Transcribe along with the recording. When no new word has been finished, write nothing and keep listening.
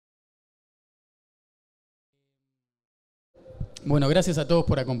Bueno, gracias a todos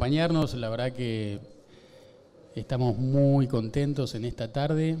por acompañarnos. La verdad que estamos muy contentos en esta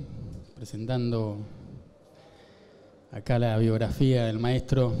tarde, presentando acá la biografía del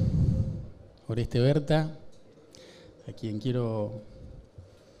maestro Oreste Berta, a quien quiero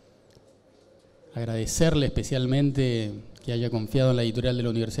agradecerle especialmente que haya confiado en la editorial de la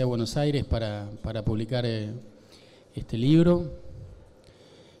Universidad de Buenos Aires para publicar este libro.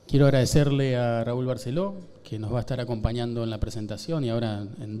 Quiero agradecerle a Raúl Barceló, que nos va a estar acompañando en la presentación, y ahora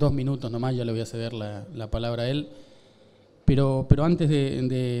en 2 minutos nomás ya le voy a ceder la palabra a él. Pero antes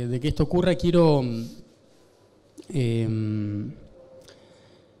de que esto ocurra, quiero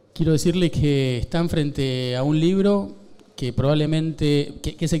decirles que están frente a un libro que probablemente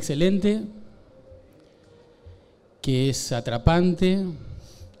que es excelente, que es atrapante,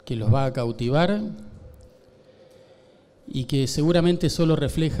 que los va a cautivar y que seguramente solo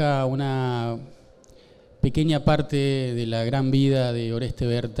refleja una pequeña parte de la gran vida de Oreste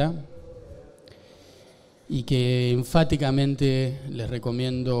Berta y que enfáticamente les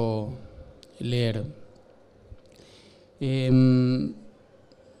recomiendo leer.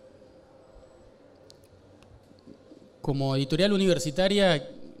 Como editorial universitaria,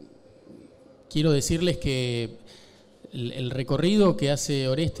 quiero decirles que el recorrido que hace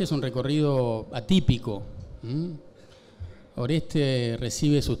Oreste es un recorrido atípico. Oreste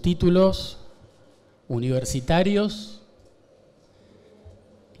recibe sus títulos universitarios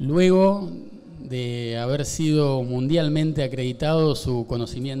luego de haber sido mundialmente acreditado su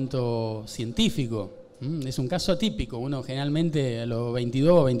conocimiento científico. Es un caso atípico. Uno generalmente a los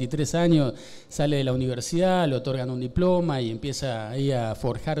 22 o 23 años sale de la universidad, le otorgan un diploma y empieza ahí a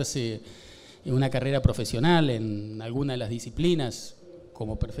forjarse en una carrera profesional en alguna de las disciplinas,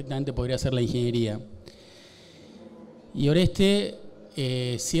 como perfectamente podría ser la ingeniería. Y Oreste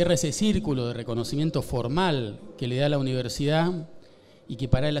cierra ese círculo de reconocimiento formal que le da la universidad y que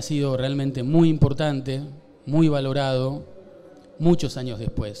para él ha sido realmente muy importante, muy valorado, muchos años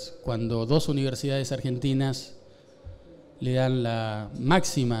después, cuando 2 universidades argentinas le dan la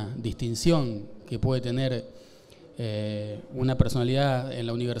máxima distinción que puede tener una personalidad en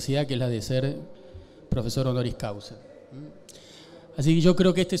la universidad, que es la de ser profesor honoris causa. Así que yo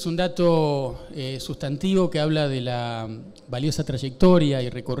creo que este es un dato sustantivo que habla de la valiosa trayectoria y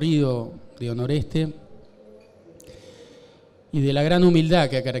recorrido de don Oreste y de la gran humildad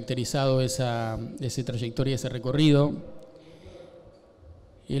que ha caracterizado esa trayectoria, ese recorrido.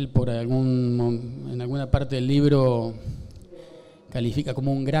 Él en alguna parte del libro califica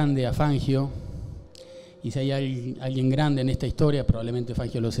como un grande a Fangio, y si hay alguien grande en esta historia, probablemente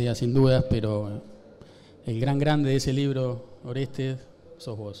Fangio lo sea sin dudas, pero el gran grande de ese libro, Oreste,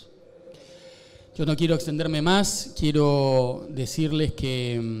 sos vos. Yo no quiero extenderme más, quiero decirles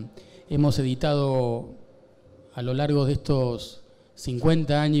que hemos editado a lo largo de estos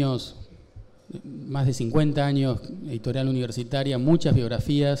 50 años, más de 50 años, editorial universitaria, muchas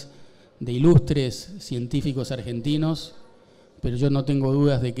biografías de ilustres científicos argentinos, pero yo no tengo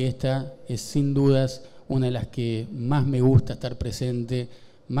dudas de que esta es sin dudas una de las que más me gusta estar presente,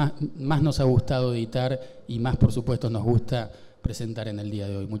 más nos ha gustado editar y más, por supuesto, nos gusta presentar en el día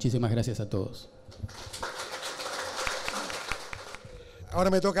de hoy. Muchísimas gracias a todos. Ahora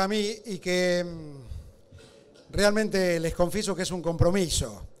me toca a mí, y que realmente les confieso que es un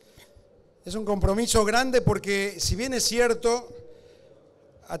compromiso. Es un compromiso grande porque, si bien es cierto,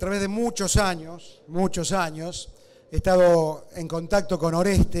 a través de muchos años, he estado en contacto con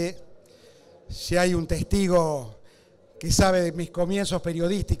Oreste. Si hay un testigo que sabe de mis comienzos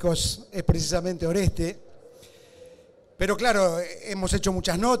periodísticos, es precisamente Oreste. Pero claro, hemos hecho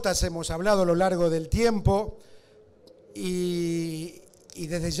muchas notas, hemos hablado a lo largo del tiempo, y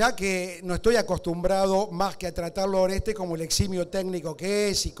desde ya que no estoy acostumbrado más que a tratarlo a Oreste como el eximio técnico que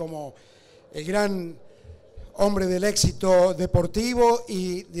es y como el gran hombre del éxito deportivo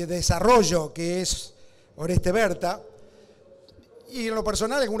y de desarrollo que es Oreste Berta. Y en lo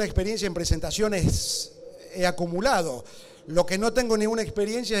personal, alguna experiencia en presentaciones he acumulado. Lo que no tengo ninguna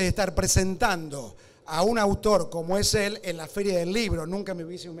experiencia es estar presentando a un autor como es él en la Feria del Libro. Nunca me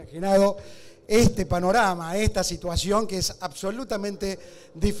hubiese imaginado este panorama, esta situación que es absolutamente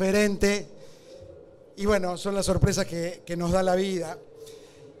diferente. Y bueno, son las sorpresas que nos da la vida.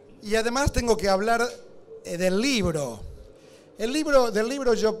 Y además tengo que hablar del libro. Del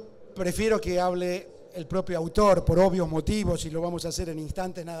libro yo prefiero que hable el propio autor, por obvios motivos, y lo vamos a hacer en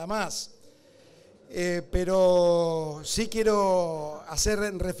instantes nada más. Pero sí quiero hacer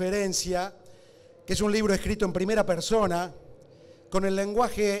referencia que es un libro escrito en primera persona, con el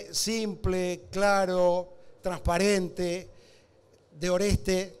lenguaje simple, claro, transparente de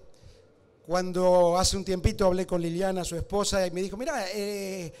Oreste, cuando hace un tiempito hablé con Liliana, su esposa, y me dijo, mira,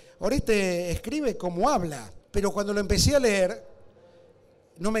 Oreste escribe como habla, pero cuando lo empecé a leer,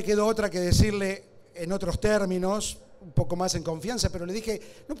 no me quedó otra que decirle en otros términos, un poco más en confianza, pero le dije,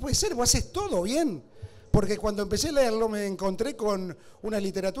 no puede ser, vos haces todo bien. Porque cuando empecé a leerlo me encontré con una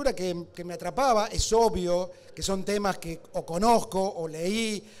literatura que me atrapaba. Es obvio que son temas que o conozco, o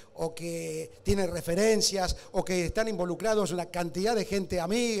leí, o que tienen referencias, o que están involucrados una cantidad de gente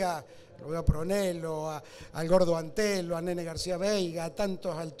amiga. Lo veo a Pronello, al Gordo Antelo, a Nene García Veiga, a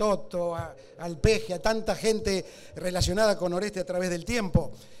tantos, al Toto, al Peje, a tanta gente relacionada con Oreste a través del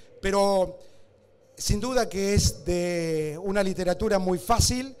tiempo. Pero sin duda que es de una literatura muy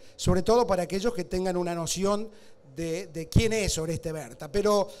fácil, sobre todo para aquellos que tengan una noción de quién es Oreste Berta.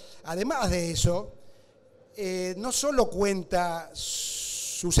 Pero además de eso, no solo cuenta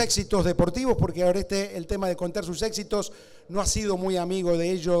sus éxitos deportivos, porque Oreste, el tema de contar sus éxitos, no ha sido muy amigo de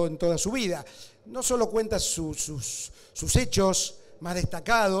ello en toda su vida. No solo cuenta sus hechos más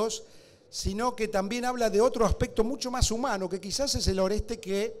destacados, sino que también habla de otro aspecto mucho más humano, que quizás es el Oreste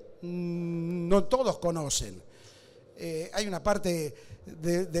que no todos conocen. Hay una parte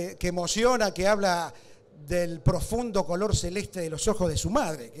que emociona, que habla del profundo color celeste de los ojos de su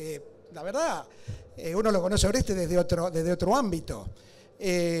madre, que la verdad uno lo conoce a Oreste desde otro ámbito.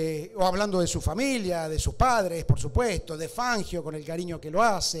 O hablando de su familia, de sus padres, por supuesto, de Fangio con el cariño que lo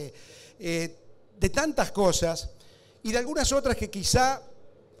hace, de tantas cosas y de algunas otras que quizá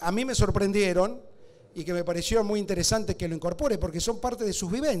a mí me sorprendieron y que me pareció muy interesante que lo incorpore, porque son parte de sus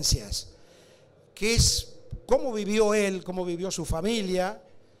vivencias, que es cómo vivió él, cómo vivió su familia,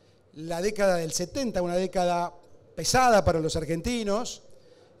 la década del 70, una década pesada para los argentinos,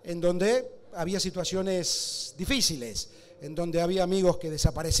 en donde había situaciones difíciles, en donde había amigos que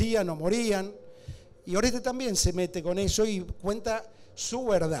desaparecían o morían, y Oreste también se mete con eso y cuenta su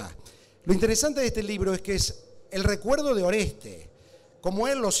verdad. Lo interesante de este libro es que es el recuerdo de Oreste, como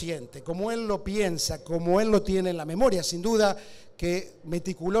él lo siente, como él lo piensa, como él lo tiene en la memoria. Sin duda que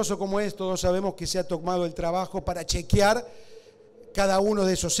meticuloso como es, todos sabemos que se ha tomado el trabajo para chequear cada uno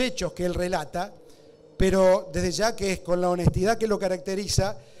de esos hechos que él relata, pero desde ya que es con la honestidad que lo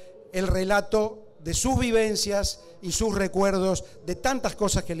caracteriza el relato de sus vivencias y sus recuerdos de tantas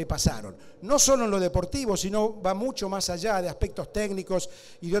cosas que le pasaron. No solo en lo deportivo, sino va mucho más allá de aspectos técnicos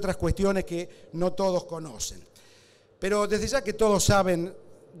y de otras cuestiones que no todos conocen. Pero desde ya que todos saben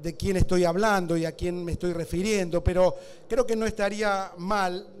de quién estoy hablando y a quién me estoy refiriendo, pero creo que no estaría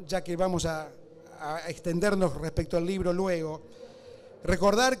mal, ya que vamos a extendernos respecto al libro luego,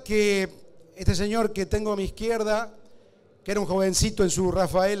 recordar que este señor que tengo a mi izquierda, que era un jovencito en su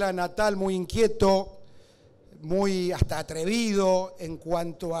Rafaela natal, muy inquieto, muy hasta atrevido en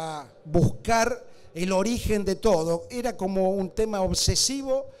cuanto a buscar el origen de todo, era como un tema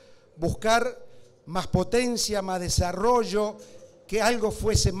obsesivo, buscar más potencia, más desarrollo, que algo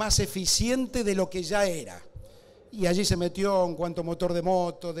fuese más eficiente de lo que ya era. Y allí se metió en cuanto motor de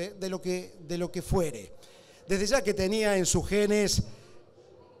moto, de lo que fuere. Desde ya que tenía en sus genes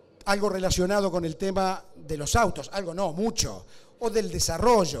algo relacionado con el tema de los autos, algo no, mucho, o del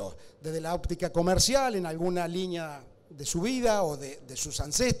desarrollo, desde la óptica comercial en alguna línea de su vida o de sus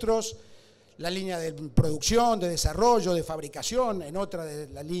ancestros, la línea de producción, de desarrollo, de fabricación, en otra de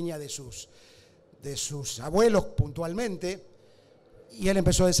la línea de sus abuelos puntualmente, y él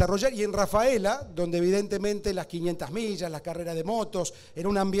empezó a desarrollar, y en Rafaela, donde evidentemente las 500 millas, las carreras de motos, era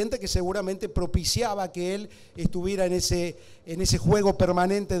un ambiente que seguramente propiciaba que él estuviera en ese juego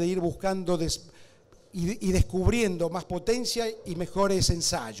permanente de ir buscando y descubriendo más potencia y mejores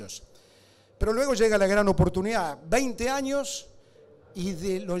ensayos. Pero luego llega la gran oportunidad, 20 años,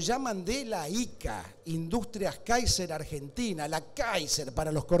 y lo llaman de la ICA, Industrias Kaiser Argentina, la Kaiser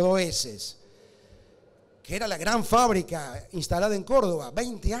para los cordobeses, que era la gran fábrica instalada en Córdoba,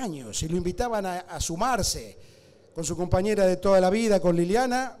 20 años, y lo invitaban a sumarse con su compañera de toda la vida, con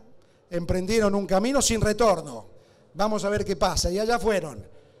Liliana, emprendieron un camino sin retorno. Vamos a ver qué pasa, y allá fueron,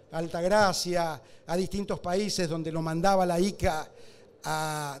 a Altagracia, a distintos países donde lo mandaba la ICA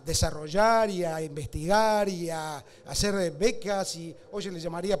a desarrollar y a investigar y a hacer becas, y hoy se les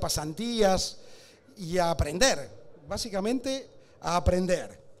llamaría pasantías, y a aprender, básicamente a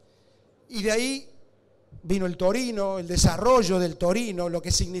aprender. Y de ahí vino el Torino, el desarrollo del Torino, lo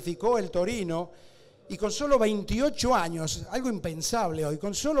que significó el Torino, y con solo 28 años, algo impensable hoy,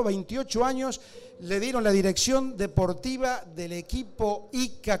 con solo 28 años le dieron la dirección deportiva del equipo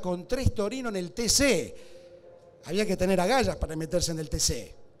ICA con 3 Torino en el TC. Había que tener agallas para meterse en el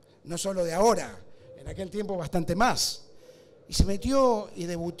TC, no solo de ahora, en aquel tiempo bastante más. Y se metió y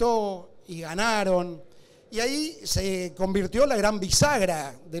debutó y ganaron, Y ahí se convirtió la gran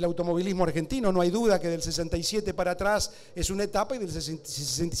bisagra del automovilismo argentino. No hay duda que del 67 para atrás es una etapa y del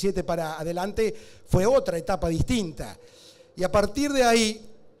 67 para adelante fue otra etapa distinta. Y a partir de ahí,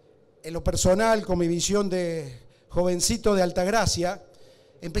 en lo personal, con mi visión de jovencito de Altagracia,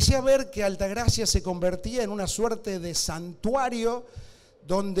 empecé a ver que Altagracia se convertía en una suerte de santuario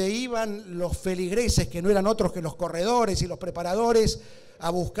donde iban los feligreses, que no eran otros que los corredores y los preparadores, a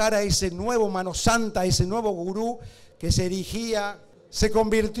buscar a ese nuevo mano santa, a ese nuevo gurú que se erigía. Se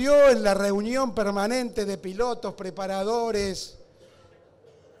convirtió en la reunión permanente de pilotos, preparadores.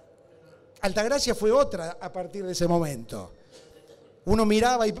 Altagracia fue otra a partir de ese momento. Uno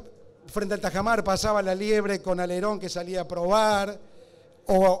miraba y frente al tajamar pasaba la liebre con alerón que salía a probar,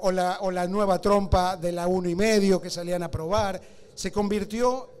 o la nueva trompa de la 1,5 que salían a probar. Se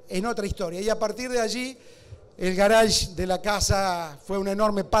convirtió en otra historia. Y a partir de allí, el garage de la casa fue un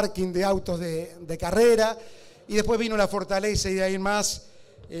enorme parking de autos de carrera, y después vino la Fortaleza, y de ahí en más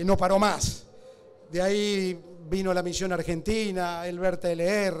no paró más. De ahí vino la misión argentina, el Berta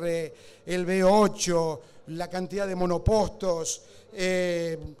LR, el V8, la cantidad de monopostos,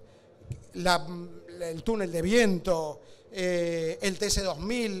 el túnel de viento, el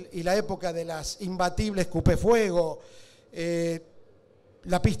TC2000 y la época de las imbatibles Cupefuego,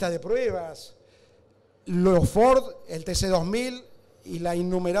 la pista de pruebas, los Ford, el TC2000 y la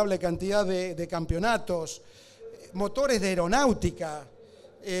innumerable cantidad de campeonatos, motores de aeronáutica,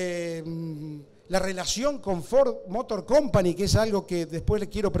 la relación con Ford Motor Company, que es algo que después le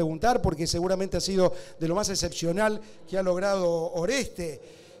quiero preguntar porque seguramente ha sido de lo más excepcional que ha logrado Oreste.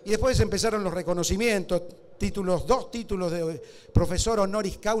 Y después empezaron los reconocimientos, dos títulos de profesor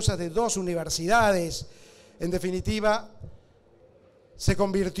honoris causa de 2 universidades. En definitiva, se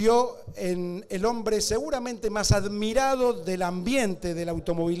convirtió en el hombre seguramente más admirado del ambiente del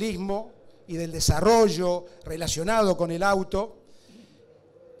automovilismo y del desarrollo relacionado con el auto.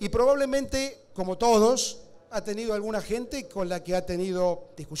 Y probablemente, como todos, ha tenido alguna gente con la que ha tenido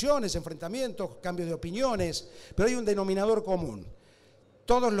discusiones, enfrentamientos, cambios de opiniones, pero hay un denominador común.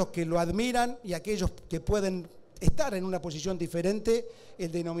 Todos los que lo admiran y aquellos que pueden estar en una posición diferente,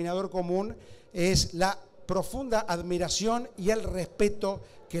 el denominador común es la profunda admiración y el respeto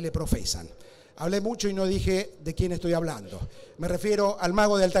que le profesan. Hablé mucho y no dije de quién estoy hablando. Me refiero al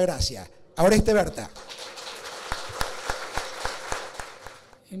mago de Altagracia, a Oreste Berta.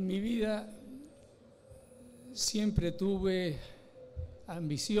 En mi vida siempre tuve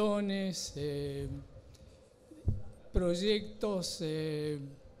ambiciones, proyectos,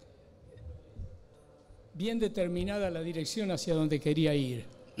 bien determinada la dirección hacia donde quería ir.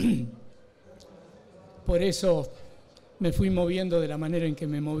 Por eso me fui moviendo de la manera en que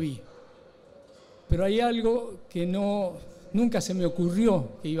me moví. Pero hay algo que nunca se me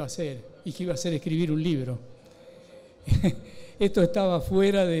ocurrió que iba a hacer, y que iba a ser escribir un libro. Esto estaba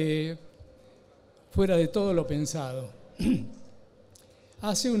fuera de todo lo pensado.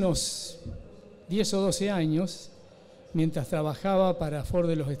 Hace unos 10 o 12 años, mientras trabajaba para Ford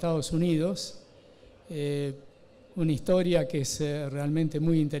de los Estados Unidos, una historia que es realmente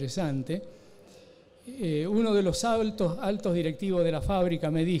muy interesante, uno de los altos directivos de la fábrica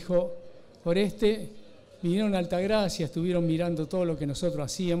me dijo: Oreste, vinieron a Altagracia, estuvieron mirando todo lo que nosotros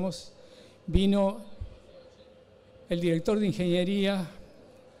hacíamos, vino el director de ingeniería,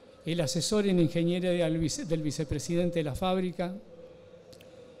 el asesor en ingeniería del vicepresidente de la fábrica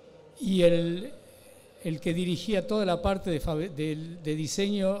y el que dirigía toda la parte de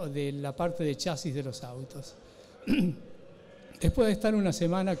diseño de la parte de chasis de los autos. Después de estar una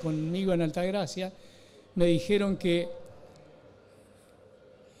semana conmigo en Altagracia, me dijeron que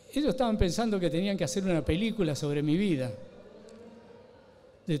ellos estaban pensando que tenían que hacer una película sobre mi vida,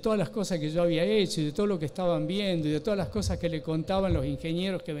 de todas las cosas que yo había hecho y de todo lo que estaban viendo y de todas las cosas que le contaban los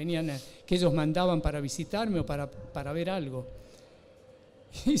ingenieros que venían, que ellos mandaban para visitarme o para ver algo.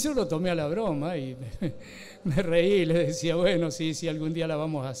 Y yo lo tomé a la broma y me reí y les decía, bueno, sí, algún día la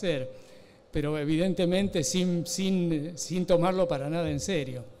vamos a hacer, pero evidentemente sin tomarlo para nada en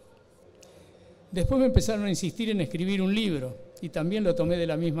serio. Después me empezaron a insistir en escribir un libro y también lo tomé de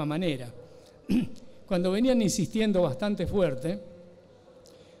la misma manera. Cuando venían insistiendo bastante fuerte,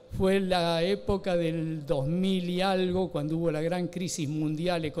 fue la época del 2000 y algo, cuando hubo la gran crisis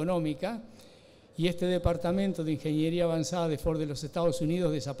mundial económica, y este departamento de ingeniería avanzada de Ford de los Estados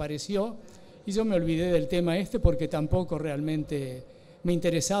Unidos desapareció, y yo me olvidé del tema porque tampoco realmente me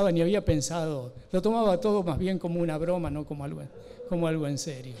interesaba ni había pensado. Lo tomaba todo más bien como una broma, no como algo en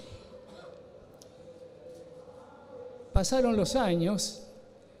serio. Pasaron los años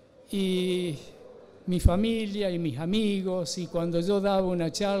y mi familia y mis amigos, y cuando yo daba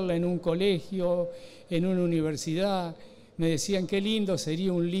una charla en un colegio, en una universidad, me decían qué lindo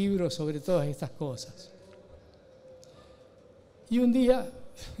sería un libro sobre todas estas cosas. Y un día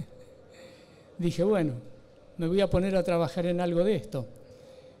dije, bueno, me voy a poner a trabajar en algo de esto,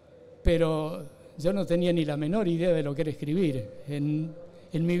 pero yo no tenía ni la menor idea de lo que era escribir.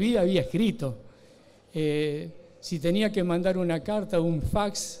 En mi vida había escrito. Si tenía que mandar una carta o un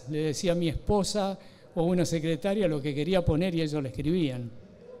fax, le decía a mi esposa o una secretaria lo que quería poner y ellos le escribían.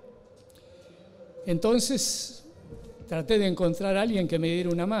 Entonces traté de encontrar a alguien que me diera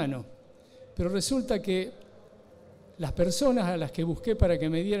una mano, pero resulta que las personas a las que busqué para que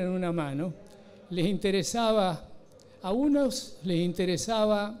me dieran una mano, les interesaba, a unos les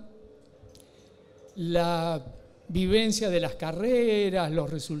interesaba la vivencia de las carreras, los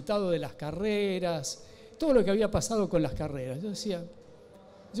resultados de las carreras, todo lo que había pasado con las carreras. Yo decía,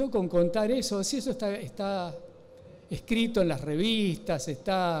 yo con contar eso, si eso está escrito en las revistas,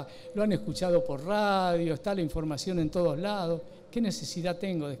 lo han escuchado por radio, está la información en todos lados, ¿qué necesidad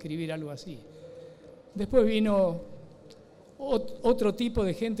tengo de escribir algo así? Después vino otro tipo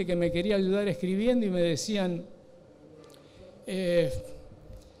de gente que me quería ayudar escribiendo y me decían,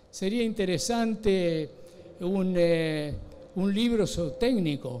 sería interesante un libro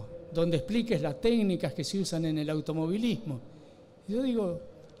técnico donde expliques las técnicas que se usan en el automovilismo. Y yo digo,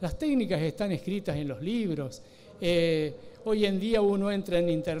 las técnicas están escritas en los libros. Hoy en día uno entra en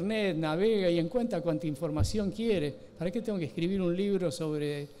internet, navega y encuentra cuanta información quiere. ¿Para qué tengo que escribir un libro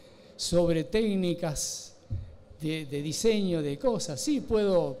sobre técnicas de diseño, de cosas? Sí,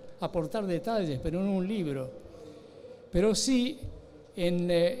 puedo aportar detalles, pero no un libro. Pero sí,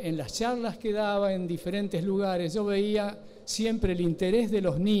 en las charlas que daba en diferentes lugares, yo veía siempre el interés de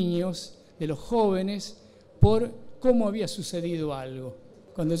los niños, de los jóvenes, por cómo había sucedido algo.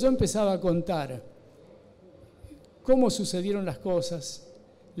 Cuando yo empezaba a contar cómo sucedieron las cosas,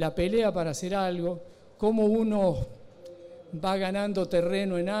 la pelea para hacer algo, cómo uno va ganando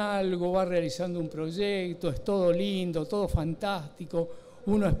terreno en algo, va realizando un proyecto, es todo lindo, todo fantástico,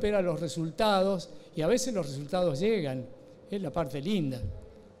 uno espera los resultados y a veces los resultados llegan, es la parte linda.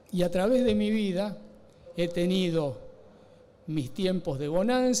 Y a través de mi vida he tenido mis tiempos de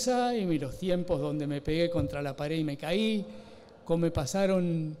bonanza y los tiempos donde me pegué contra la pared y me caí, como me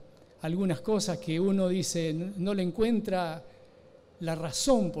pasaron algunas cosas que uno dice, no le encuentra la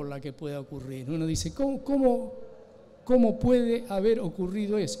razón por la que pueda ocurrir. Uno dice, ¿cómo puede haber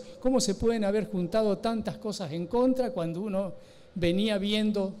ocurrido eso? ¿Cómo se pueden haber juntado tantas cosas en contra cuando uno venía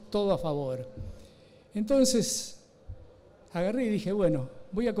viendo todo a favor? Entonces agarré y dije, bueno,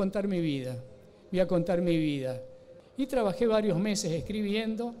 voy a contar mi vida. Y trabajé varios meses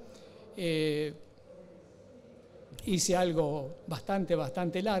escribiendo, hice algo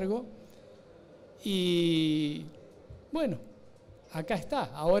bastante largo y bueno, acá está.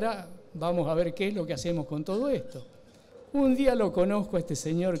 Ahora vamos a ver qué es lo que hacemos con todo esto. Un día lo conozco a este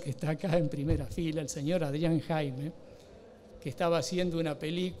señor que está acá en primera fila, el señor Adrián Jaime, que estaba haciendo una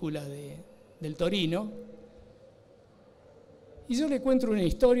película del Torino, y yo le cuento una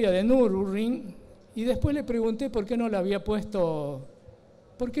historia de Nürburgring y después le pregunté por qué no la había puesto,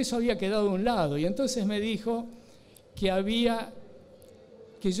 por qué eso había quedado a un lado, y entonces me dijo que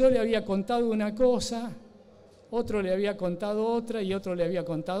yo le había contado una cosa, otro le había contado otra y otro le había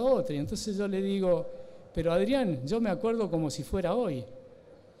contado otra. Y entonces yo le digo, pero Adrián, yo me acuerdo como si fuera hoy,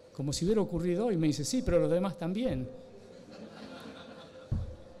 como si hubiera ocurrido hoy. Me dice, sí, pero los demás también.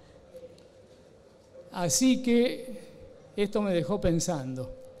 Así que esto me dejó pensando,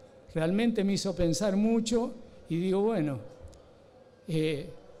 realmente me hizo pensar mucho y digo, bueno,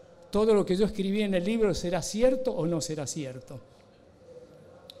 todo lo que yo escribí en el libro, ¿será cierto o no será cierto?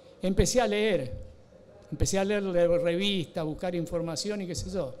 Empecé a leer revistas, buscar información y qué sé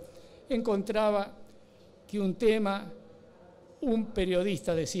yo. Encontraba que un tema, un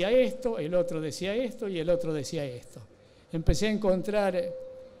periodista decía esto, el otro decía esto y el otro decía esto. Empecé a encontrar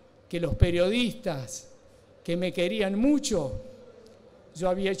que los periodistas que me querían mucho, yo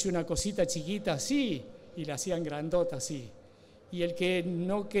había hecho una cosita chiquita así y la hacían grandota así. Y el que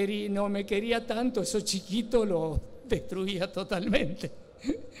no me quería tanto, eso chiquito lo destruía totalmente.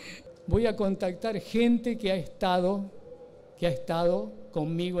 Voy a contactar gente que ha estado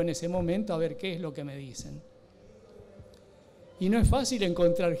conmigo en ese momento a ver qué es lo que me dicen. Y no es fácil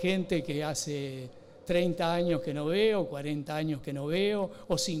encontrar gente que hace 30 años que no veo, 40 años que no veo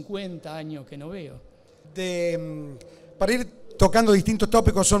o 50 años que no veo. Para ir tocando distintos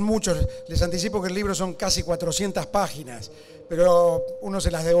tópicos, son muchos, les anticipo que el libro son casi 400 páginas, pero uno se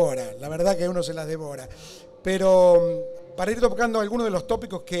las devora, la verdad que uno se las devora. Pero para ir tocando algunos de los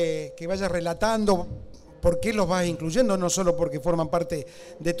tópicos que vayas relatando, por qué los vas incluyendo, no solo porque forman parte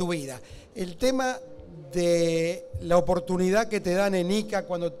de tu vida. El tema de la oportunidad que te dan en ICA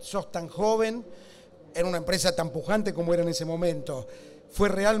cuando sos tan joven, en una empresa tan pujante como era en ese momento, ¿fue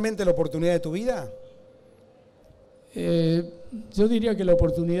realmente la oportunidad de tu vida? Yo diría que la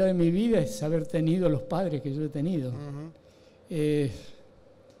oportunidad de mi vida es haber tenido los padres que yo he tenido.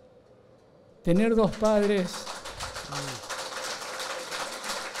 Tener dos padres...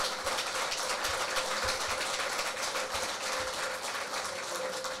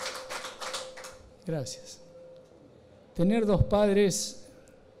 Gracias. Tener dos padres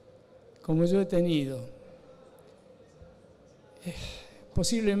como yo he tenido.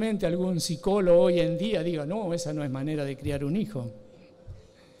 Posiblemente algún psicólogo hoy en día diga, no, esa no es manera de criar un hijo.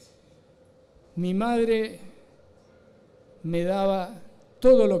 Mi madre me daba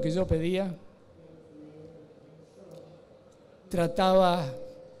todo lo que yo pedía, trataba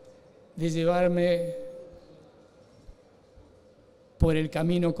de llevarme por el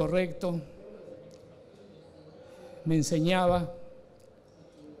camino correcto, me enseñaba,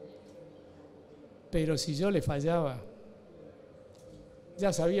 pero si yo le fallaba,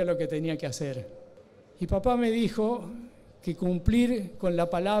 ya sabía lo que tenía que hacer. Y papá me dijo que cumplir con la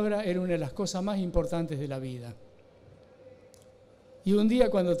palabra era una de las cosas más importantes de la vida. Y un día,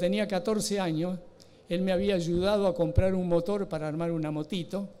 cuando tenía 14 años, él me había ayudado a comprar un motor para armar una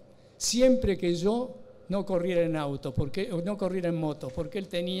motito, siempre que yo no corriera en auto, no corriera en moto, porque él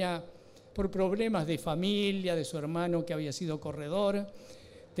tenía, por problemas de familia, de su hermano que había sido corredor,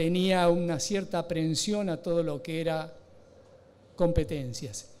 tenía una cierta aprensión a todo lo que era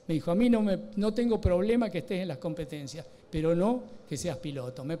competencias. Me dijo, a mí no tengo problema que estés en las competencias, pero no que seas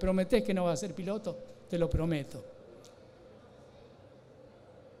piloto. ¿Me prometés que no vas a ser piloto? Te lo prometo.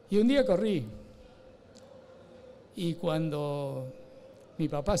 Y un día corrí. Y cuando mi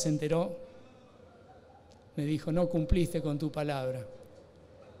papá se enteró, me dijo, no cumpliste con tu palabra.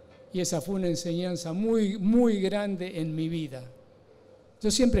 Y esa fue una enseñanza muy, muy grande en mi vida.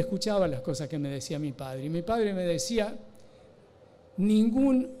 Yo siempre escuchaba las cosas que me decía mi padre. Y mi padre me decía,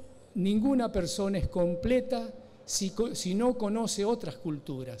 ninguna persona es completa si no conoce otras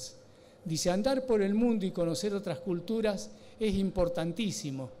culturas. Dice, andar por el mundo y conocer otras culturas es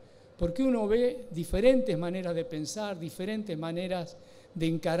importantísimo, porque uno ve diferentes maneras de pensar, diferentes maneras de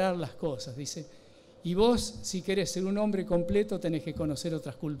encarar las cosas. Dice, y vos, si querés ser un hombre completo, tenés que conocer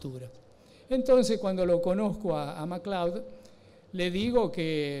otras culturas. Entonces, cuando lo conozco a MacLeod, le digo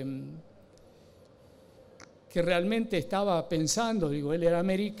que realmente estaba pensando, digo, él era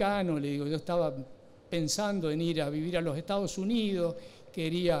americano, le digo, yo estaba pensando en ir a vivir a los Estados Unidos,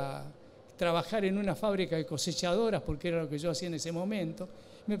 quería trabajar en una fábrica de cosechadoras, porque era lo que yo hacía en ese momento.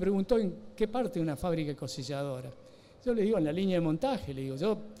 Me preguntó en qué parte de una fábrica de cosechadoras. Yo le digo, en la línea de montaje, le digo,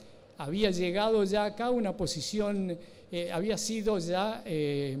 yo había llegado ya acá a una posición, había sido ya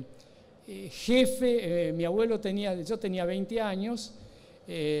jefe, mi abuelo yo tenía 20 años,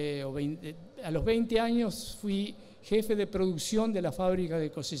 a los 20 años fui jefe de producción de la fábrica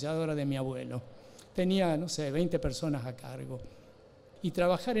de cosechadora de mi abuelo. Tenía, no sé, 20 personas a cargo. ¿Y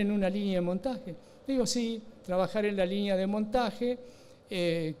trabajar en una línea de montaje? Digo, sí, trabajar en la línea de montaje,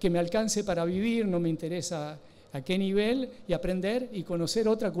 que me alcance para vivir, no me interesa a qué nivel, y aprender y conocer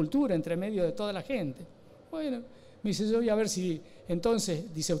otra cultura entre medio de toda la gente. Bueno, me dice, yo voy a ver si,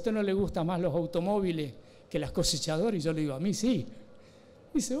 entonces, dice, ¿a usted no le gustan más los automóviles que las cosechadoras? Y yo le digo, a mí sí.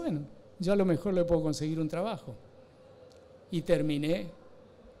 Dice, bueno, yo a lo mejor le puedo conseguir un trabajo. Y terminé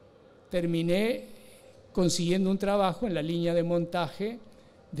consiguiendo un trabajo en la línea de montaje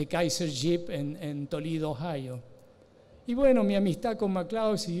de Kaiser Jeep en Toledo, Ohio. Y bueno, mi amistad con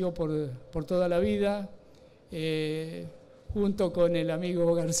MacLeod siguió por toda la vida. Junto con el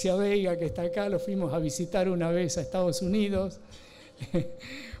amigo García Veiga, que está acá, lo fuimos a visitar una vez a Estados Unidos.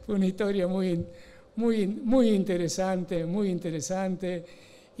 Fue una historia muy interesante,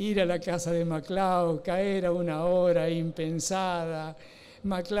 ir a la casa de MacLeod, caer a una hora impensada.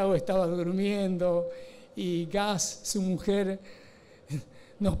 MacLeod estaba durmiendo y Gas, su mujer,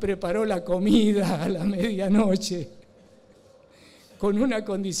 nos preparó la comida a la medianoche, con una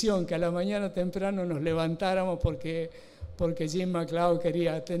condición, que a la mañana temprano nos levantáramos porque Jim MacLeod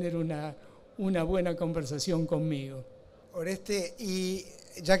quería tener una buena conversación conmigo. Oreste, y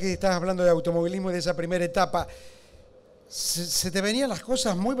ya que estás hablando de automovilismo y de esa primera etapa, se te venían las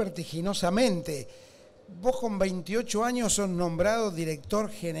cosas muy vertiginosamente. Vos con 28 años sos nombrado director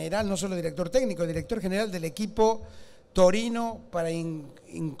general, no solo director técnico, director general del equipo Torino para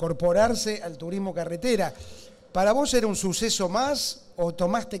incorporarse al turismo carretera. ¿Para vos era un suceso más o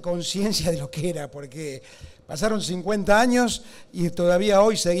tomaste conciencia de lo que era? Porque Pasaron 50 años y todavía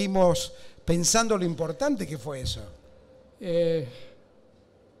hoy seguimos pensando lo importante que fue eso.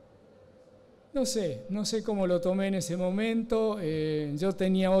 No sé cómo lo tomé en ese momento. Yo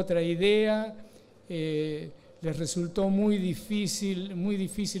tenía otra idea. Les resultó muy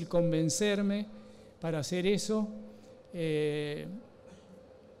difícil convencerme para hacer eso.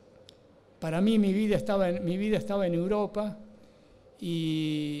 Para mí mi vida estaba en Europa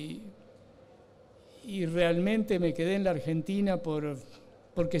y realmente me quedé en la Argentina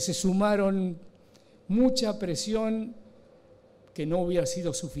porque se sumaron mucha presión que no hubiera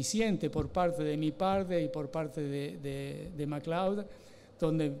sido suficiente por parte de mi padre y por parte de MacLeod,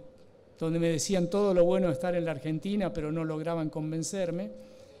 donde me decían todo lo bueno de estar en la Argentina, pero no lograban convencerme.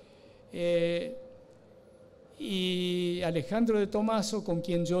 Y Alejandro de Tomaso, con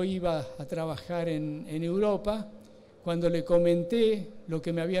quien yo iba a trabajar en Europa, cuando le comenté lo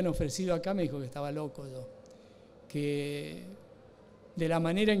que me habían ofrecido acá, me dijo que estaba loco yo, que de la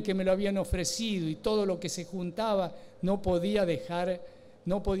manera en que me lo habían ofrecido y todo lo que se juntaba, no podía dejar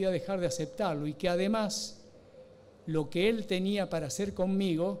de aceptarlo, y que además lo que él tenía para hacer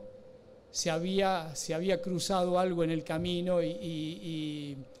conmigo se había cruzado algo en el camino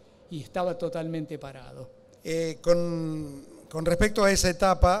y estaba totalmente parado. Con respecto a esa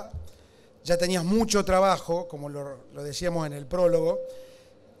etapa, ya tenías mucho trabajo, como lo decíamos en el prólogo,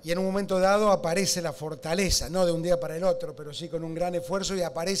 y en un momento dado aparece la fortaleza, no de un día para el otro, pero sí con un gran esfuerzo, y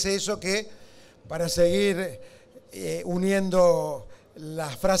aparece eso que, para seguir uniendo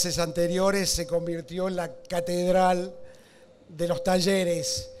las frases anteriores, se convirtió en la catedral de los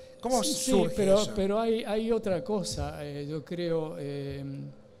talleres. ¿Cómo surge eso? Pero hay otra cosa, yo creo,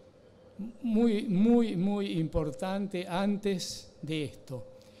 muy importante antes de esto.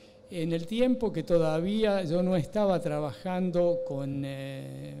 En el tiempo que todavía yo no estaba trabajando con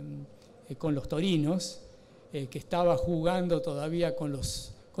los torinos, que estaba jugando todavía con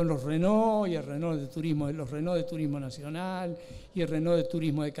los Renault y el Renault de turismo, los Renault de turismo nacional y el Renault de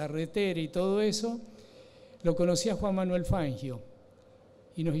turismo de carretera y todo eso, lo conocí a Juan Manuel Fangio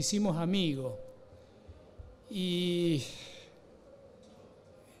y nos hicimos amigos. Y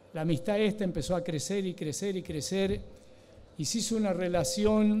la amistad esta empezó a crecer y crecer y crecer, y se hizo una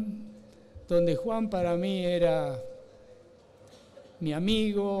relación donde Juan para mí era mi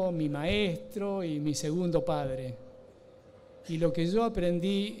amigo, mi maestro y mi segundo padre. Y lo que yo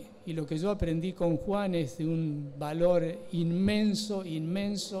aprendí con Juan es de un valor inmenso,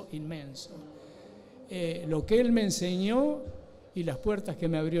 inmenso, inmenso. Lo que él me enseñó y las puertas que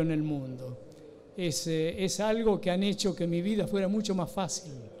me abrió en el mundo. Es algo que han hecho que mi vida fuera mucho más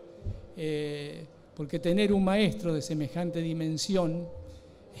fácil. Porque tener un maestro de semejante dimensión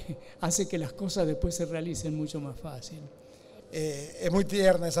hace que las cosas después se realicen mucho más fácil. Es muy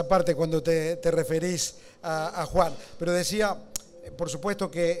tierna esa parte cuando te referís a Juan, pero decía, por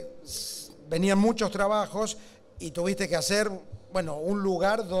supuesto que venían muchos trabajos y tuviste que hacer, bueno, un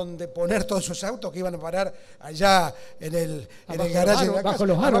lugar donde poner todos esos autos que iban a parar allá en el garaje de la casa, bajo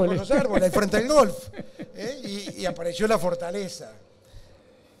los árboles, ahí frente al golf, y apareció la fortaleza.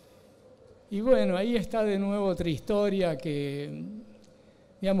 Y bueno, ahí está de nuevo otra historia que,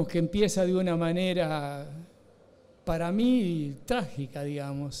 digamos, que empieza de una manera, para mí, trágica,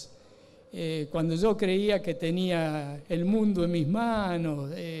 digamos. Cuando yo creía que tenía el mundo en mis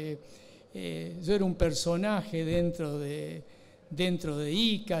manos, yo era un personaje dentro de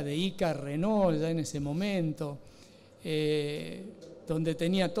ICA Renault, ya en ese momento, donde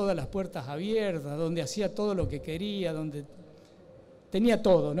tenía todas las puertas abiertas, donde hacía todo lo que quería, donde tenía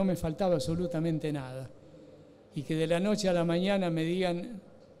todo, no me faltaba absolutamente nada. Y que de la noche a la mañana me digan,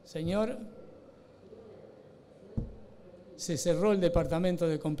 señor, se cerró el departamento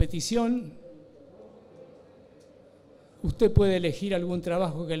de competición, usted puede elegir algún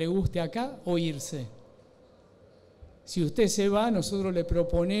trabajo que le guste acá o irse. Si usted se va, nosotros le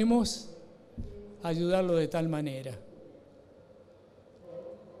proponemos ayudarlo de tal manera.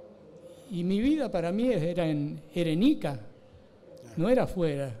 Y mi vida para mí era en ICA, no era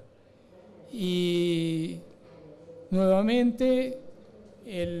afuera. Y nuevamente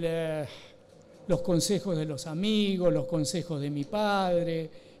los consejos de los amigos, los consejos de mi padre,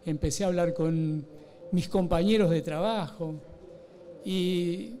 empecé a hablar con mis compañeros de trabajo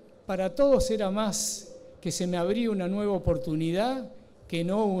y para todos era más que se me abría una nueva oportunidad que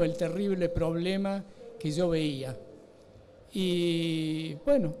no el terrible problema que yo veía. Y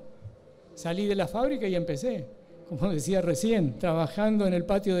bueno, salí de la fábrica y empecé, como decía recién, trabajando en el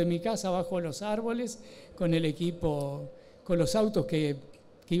patio de mi casa bajo los árboles con el equipo, con los autos que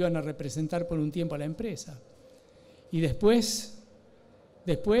iban a representar por un tiempo a la empresa. Y después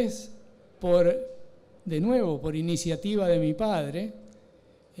por de nuevo, por iniciativa de mi padre,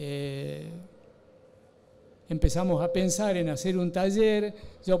 empezamos a pensar en hacer un taller.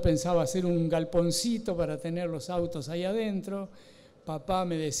 Yo pensaba hacer un galponcito para tener los autos ahí adentro. Papá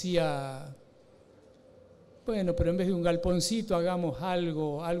me decía, bueno, pero en vez de un galponcito hagamos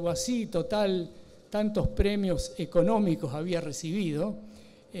algo así. Total, tantos premios económicos había recibido,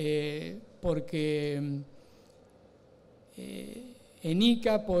 porque en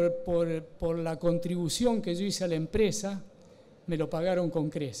ICA, por la contribución que yo hice a la empresa, me lo pagaron con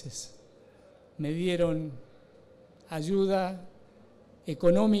creces. Me dieron ayuda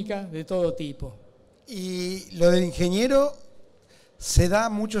económica de todo tipo. Y lo del ingeniero se da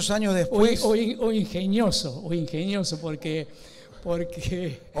muchos años después. O ingenioso, porque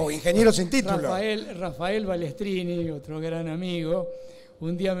o ingeniero sin título. Rafael Balestrini, otro gran amigo,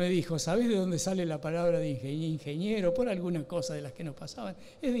 un día me dijo, ¿sabés de dónde sale la palabra de ingeniero? Por alguna cosa de las que nos pasaban.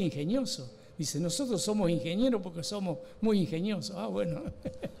 Es de ingenioso. Dice, nosotros somos ingenieros porque somos muy ingeniosos. Ah, bueno.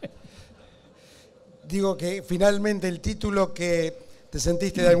 Digo que finalmente el título que te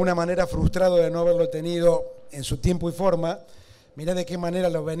sentiste de alguna manera frustrado de no haberlo tenido en su tiempo y forma, mirá de qué manera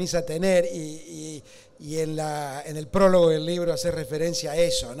lo venís a tener y en el prólogo del libro hace referencia a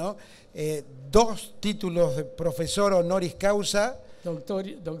eso, ¿no? 2 títulos de profesor honoris causa,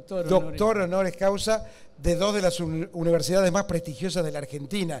 doctor honoris causa, de 2 de las universidades más prestigiosas de la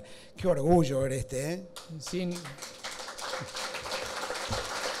Argentina. Qué orgullo, Oreste, ¿eh? Sin...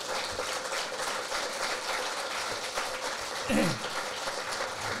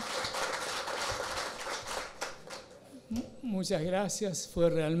 Muchas gracias, fue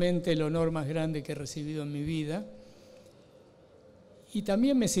realmente el honor más grande que he recibido en mi vida. Y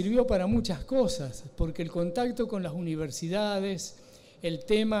también me sirvió para muchas cosas, porque el contacto con las universidades, el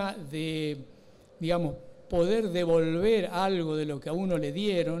tema de, digamos, poder devolver algo de lo que a uno le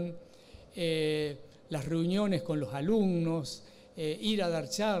dieron, las reuniones con los alumnos, ir a dar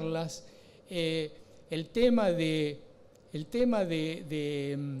charlas, el tema de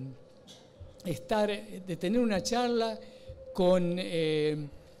tener una charla con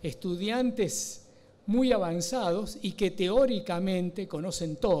estudiantes muy avanzados y que teóricamente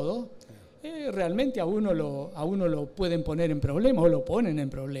conocen todo, realmente a uno lo pueden poner en problemas o lo ponen en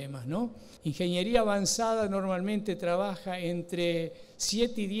problemas, ¿no? Ingeniería avanzada normalmente trabaja entre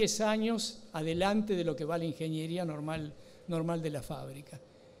 7 y 10 años adelante de lo que va la ingeniería normal de la fábrica.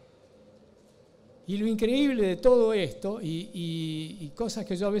 Y lo increíble de todo esto, y cosas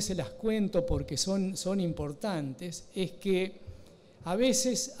que yo a veces las cuento porque son importantes, es que a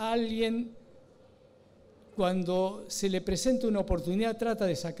veces alguien, cuando se le presenta una oportunidad, trata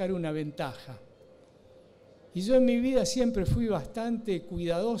de sacar una ventaja. Y yo en mi vida siempre fui bastante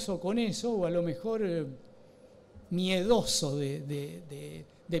cuidadoso con eso, o a lo mejor miedoso de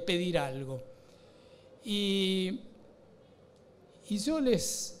pedir algo. Y yo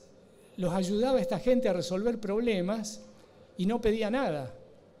los ayudaba a esta gente a resolver problemas y no pedía nada.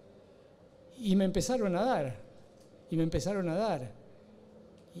 Y me empezaron a dar,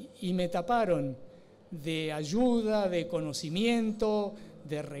 y me taparon de ayuda, de conocimiento,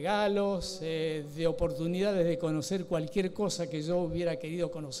 de regalos, de oportunidades de conocer cualquier cosa que yo hubiera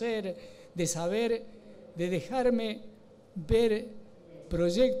querido conocer, de saber, de dejarme ver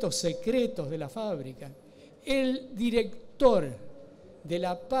proyectos secretos de la fábrica. El director de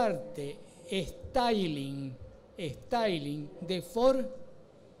la parte styling de Ford,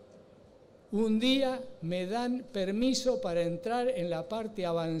 un día me dan permiso para entrar en la parte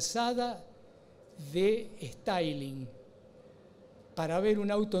avanzada de styling, para ver un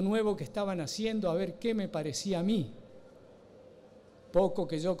auto nuevo que estaban haciendo, a ver qué me parecía a mí. Poco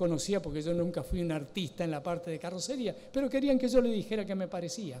que yo conocía, porque yo nunca fui un artista en la parte de carrocería, pero querían que yo le dijera qué me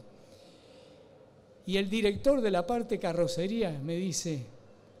parecía. Y el director de la parte carrocería me dice,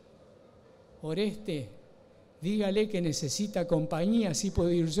 Oreste, dígale que necesita compañía, así puedo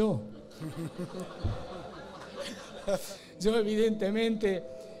ir yo. Yo evidentemente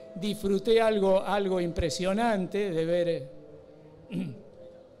disfruté algo impresionante de ver,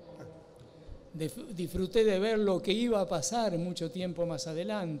 disfruté de ver lo que iba a pasar mucho tiempo más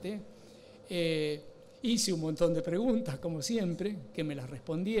adelante. Hice un montón de preguntas, como siempre, que me las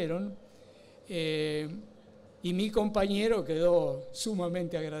respondieron. Y mi compañero quedó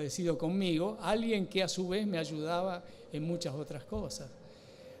sumamente agradecido conmigo, alguien que a su vez me ayudaba en muchas otras cosas.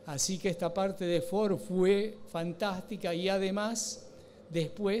 Así que esta parte de Ford fue fantástica y además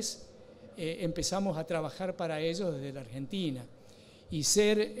después empezamos a trabajar para ellos desde la Argentina. Y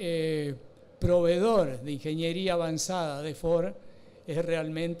ser proveedor de ingeniería avanzada de Ford es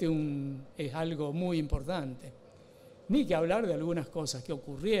realmente es algo muy importante. Ni que hablar de algunas cosas que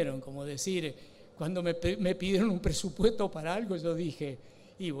ocurrieron, como decir, cuando me pidieron un presupuesto para algo, yo dije,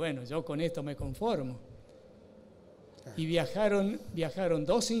 y bueno, yo con esto me conformo. Y viajaron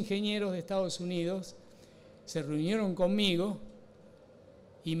 2 ingenieros de Estados Unidos, se reunieron conmigo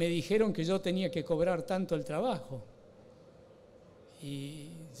y me dijeron que yo tenía que cobrar tanto el trabajo. Y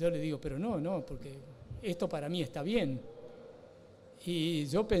yo le digo, pero no, porque esto para mí está bien. Y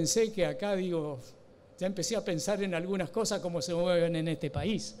yo pensé que acá, ya empecé a pensar en algunas cosas como se mueven en este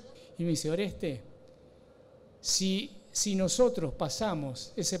país. Y me dice, Oreste, si nosotros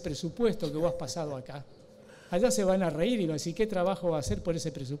pasamos ese presupuesto que vos has pasado acá, allá se van a reír y van a decir, ¿qué trabajo va a hacer por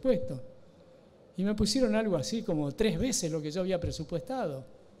ese presupuesto? Y me pusieron algo así como 3 veces lo que yo había presupuestado.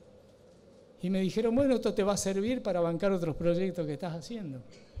 Y me dijeron, bueno, esto te va a servir para bancar otros proyectos que estás haciendo.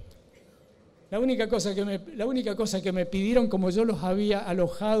 La única cosa que me pidieron, como yo los había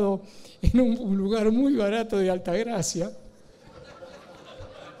alojado en un lugar muy barato de Altagracia,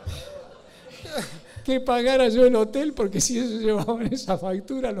 que pagara yo el hotel, porque si ellos llevaban esa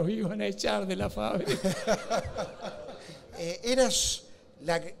factura los iban a echar de la fábrica. Eras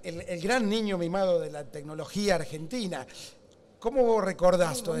el gran niño mimado de la tecnología argentina. ¿Cómo vos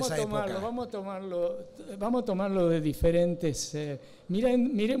recordás toda esa época? Vamos a tomarlo de diferentes...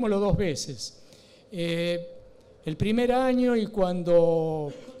 miremoslo 2 veces. El primer año, y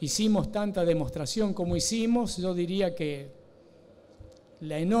cuando hicimos tanta demostración como hicimos, yo diría que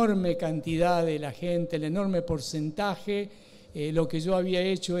la enorme cantidad de la gente, el enorme porcentaje, lo que yo había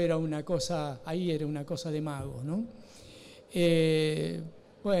hecho era una cosa de mago, ¿no?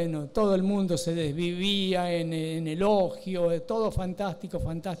 Bueno, todo el mundo se desvivía en elogio, todo fantástico,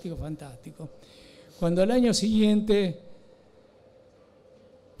 fantástico, fantástico. Cuando al año siguiente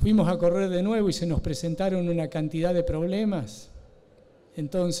fuimos a correr de nuevo y se nos presentaron una cantidad de problemas,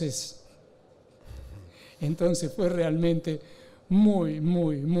 entonces fue realmente muy,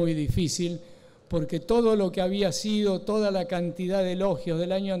 muy, muy difícil, porque todo lo que había sido, toda la cantidad de elogios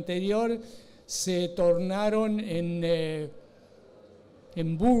del año anterior se tornaron en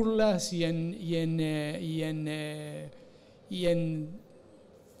burlas y en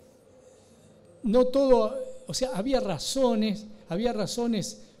no todo, o sea, había razones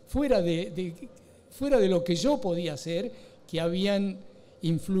fuera de lo que yo podía hacer que habían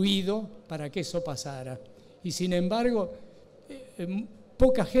influido para que eso pasara. Y sin embargo,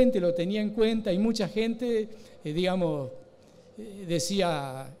 poca gente lo tenía en cuenta y mucha gente,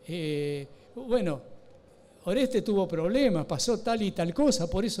 decía, bueno, Oreste tuvo problemas, pasó tal y tal cosa,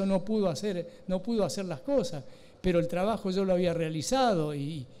 por eso no pudo hacer las cosas, pero el trabajo yo lo había realizado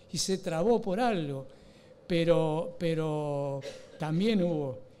y se trabó por algo. Pero también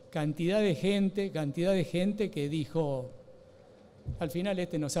hubo cantidad de gente que dijo, al final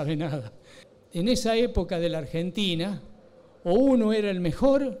este no sabe nada. En esa época de la Argentina, o uno era el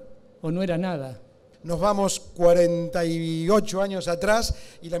mejor o no era nada. Nos vamos 48 años atrás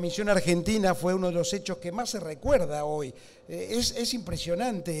y la misión argentina fue uno de los hechos que más se recuerda hoy. Es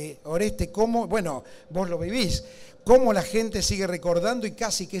impresionante, Oreste, cómo, bueno, vos lo vivís, cómo la gente sigue recordando y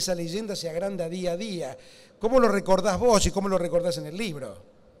casi que esa leyenda se agranda día a día. ¿Cómo lo recordás vos y cómo lo recordás en el libro?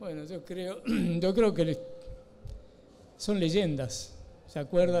 Bueno, yo creo que son leyendas. Se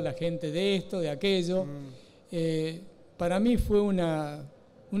acuerda la gente de esto, de aquello. Para mí fue una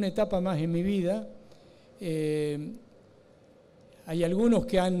etapa más en mi vida. Hay algunos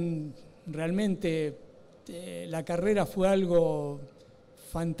que han realmente, la carrera fue algo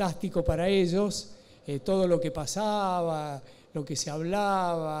fantástico para ellos, todo lo que pasaba, lo que se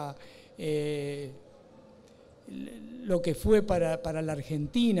hablaba, lo que fue para la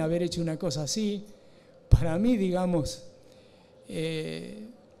Argentina haber hecho una cosa así. Para mí,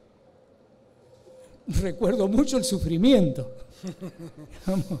 recuerdo mucho el sufrimiento.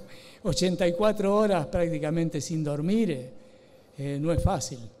 84 horas prácticamente sin dormir, no es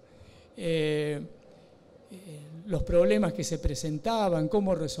fácil. Los problemas que se presentaban,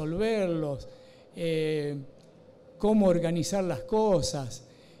 cómo resolverlos, cómo organizar las cosas,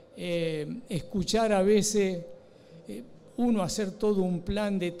 escuchar a veces uno hacer todo un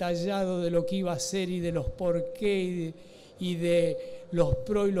plan detallado de lo que iba a hacer y de los por qué y de los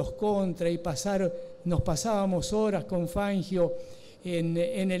pros y los contras, y nos pasábamos horas con Fangio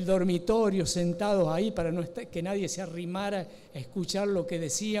en el dormitorio sentados ahí para que nadie se arrimara a escuchar lo que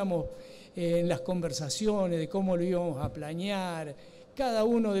decíamos en las conversaciones de cómo lo íbamos a planear, cada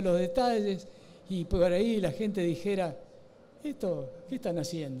uno de los detalles, y por ahí la gente dijera, ¿esto qué están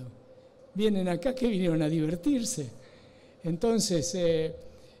haciendo? ¿Vienen acá? ¿Qué vinieron a divertirse? Entonces,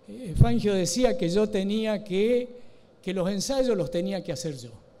 Fangio decía que yo tenía que los ensayos los tenía que hacer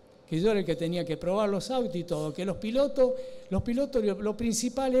yo, que yo era el que tenía que probar los autos y todo, que los pilotos lo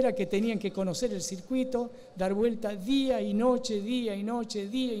principal era que tenían que conocer el circuito, dar vuelta día y noche, día y noche,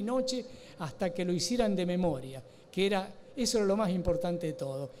 día y noche, hasta que lo hicieran de memoria, eso era lo más importante de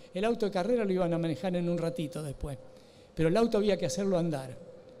todo. El auto de carrera lo iban a manejar en un ratito después, pero el auto había que hacerlo andar,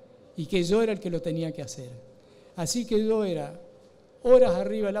 y que yo era el que lo tenía que hacer. Así que yo era horas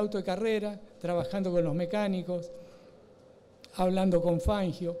arriba del auto de carrera, trabajando con los mecánicos, hablando con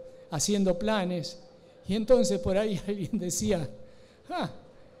Fangio, haciendo planes, y entonces por ahí alguien decía,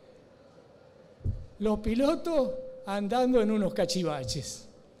 los pilotos andando en unos cachivaches,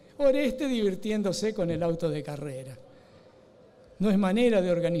 Oreste divirtiéndose con el auto de carrera. No es manera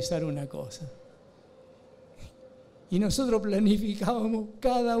de organizar una cosa. Y nosotros planificábamos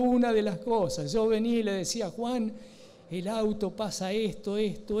cada una de las cosas. Yo venía y le decía, Juan, el auto pasa esto,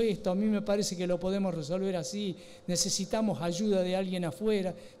 a mí me parece que lo podemos resolver así, necesitamos ayuda de alguien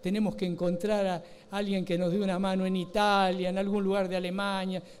afuera, tenemos que encontrar a alguien que nos dé una mano en Italia, en algún lugar de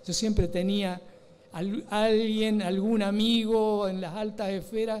Alemania. Yo siempre tenía alguien, algún amigo en las altas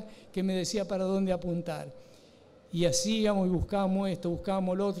esferas que me decía para dónde apuntar. Y así íbamos y buscábamos esto,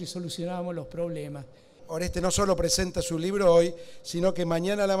 buscábamos lo otro y solucionábamos los problemas. Oreste no solo presenta su libro hoy, sino que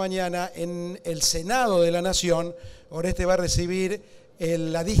mañana a la mañana en el Senado de la Nación, Oreste va a recibir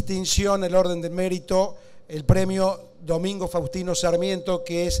la distinción, el orden de mérito, el premio Domingo Faustino Sarmiento,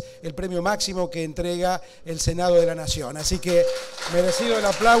 que es el premio máximo que entrega el Senado de la Nación. Así que merecido el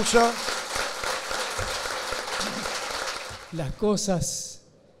aplauso. Las cosas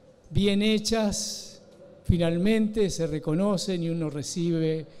bien hechas finalmente se reconocen y uno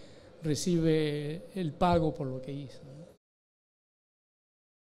recibe el pago por lo que hizo.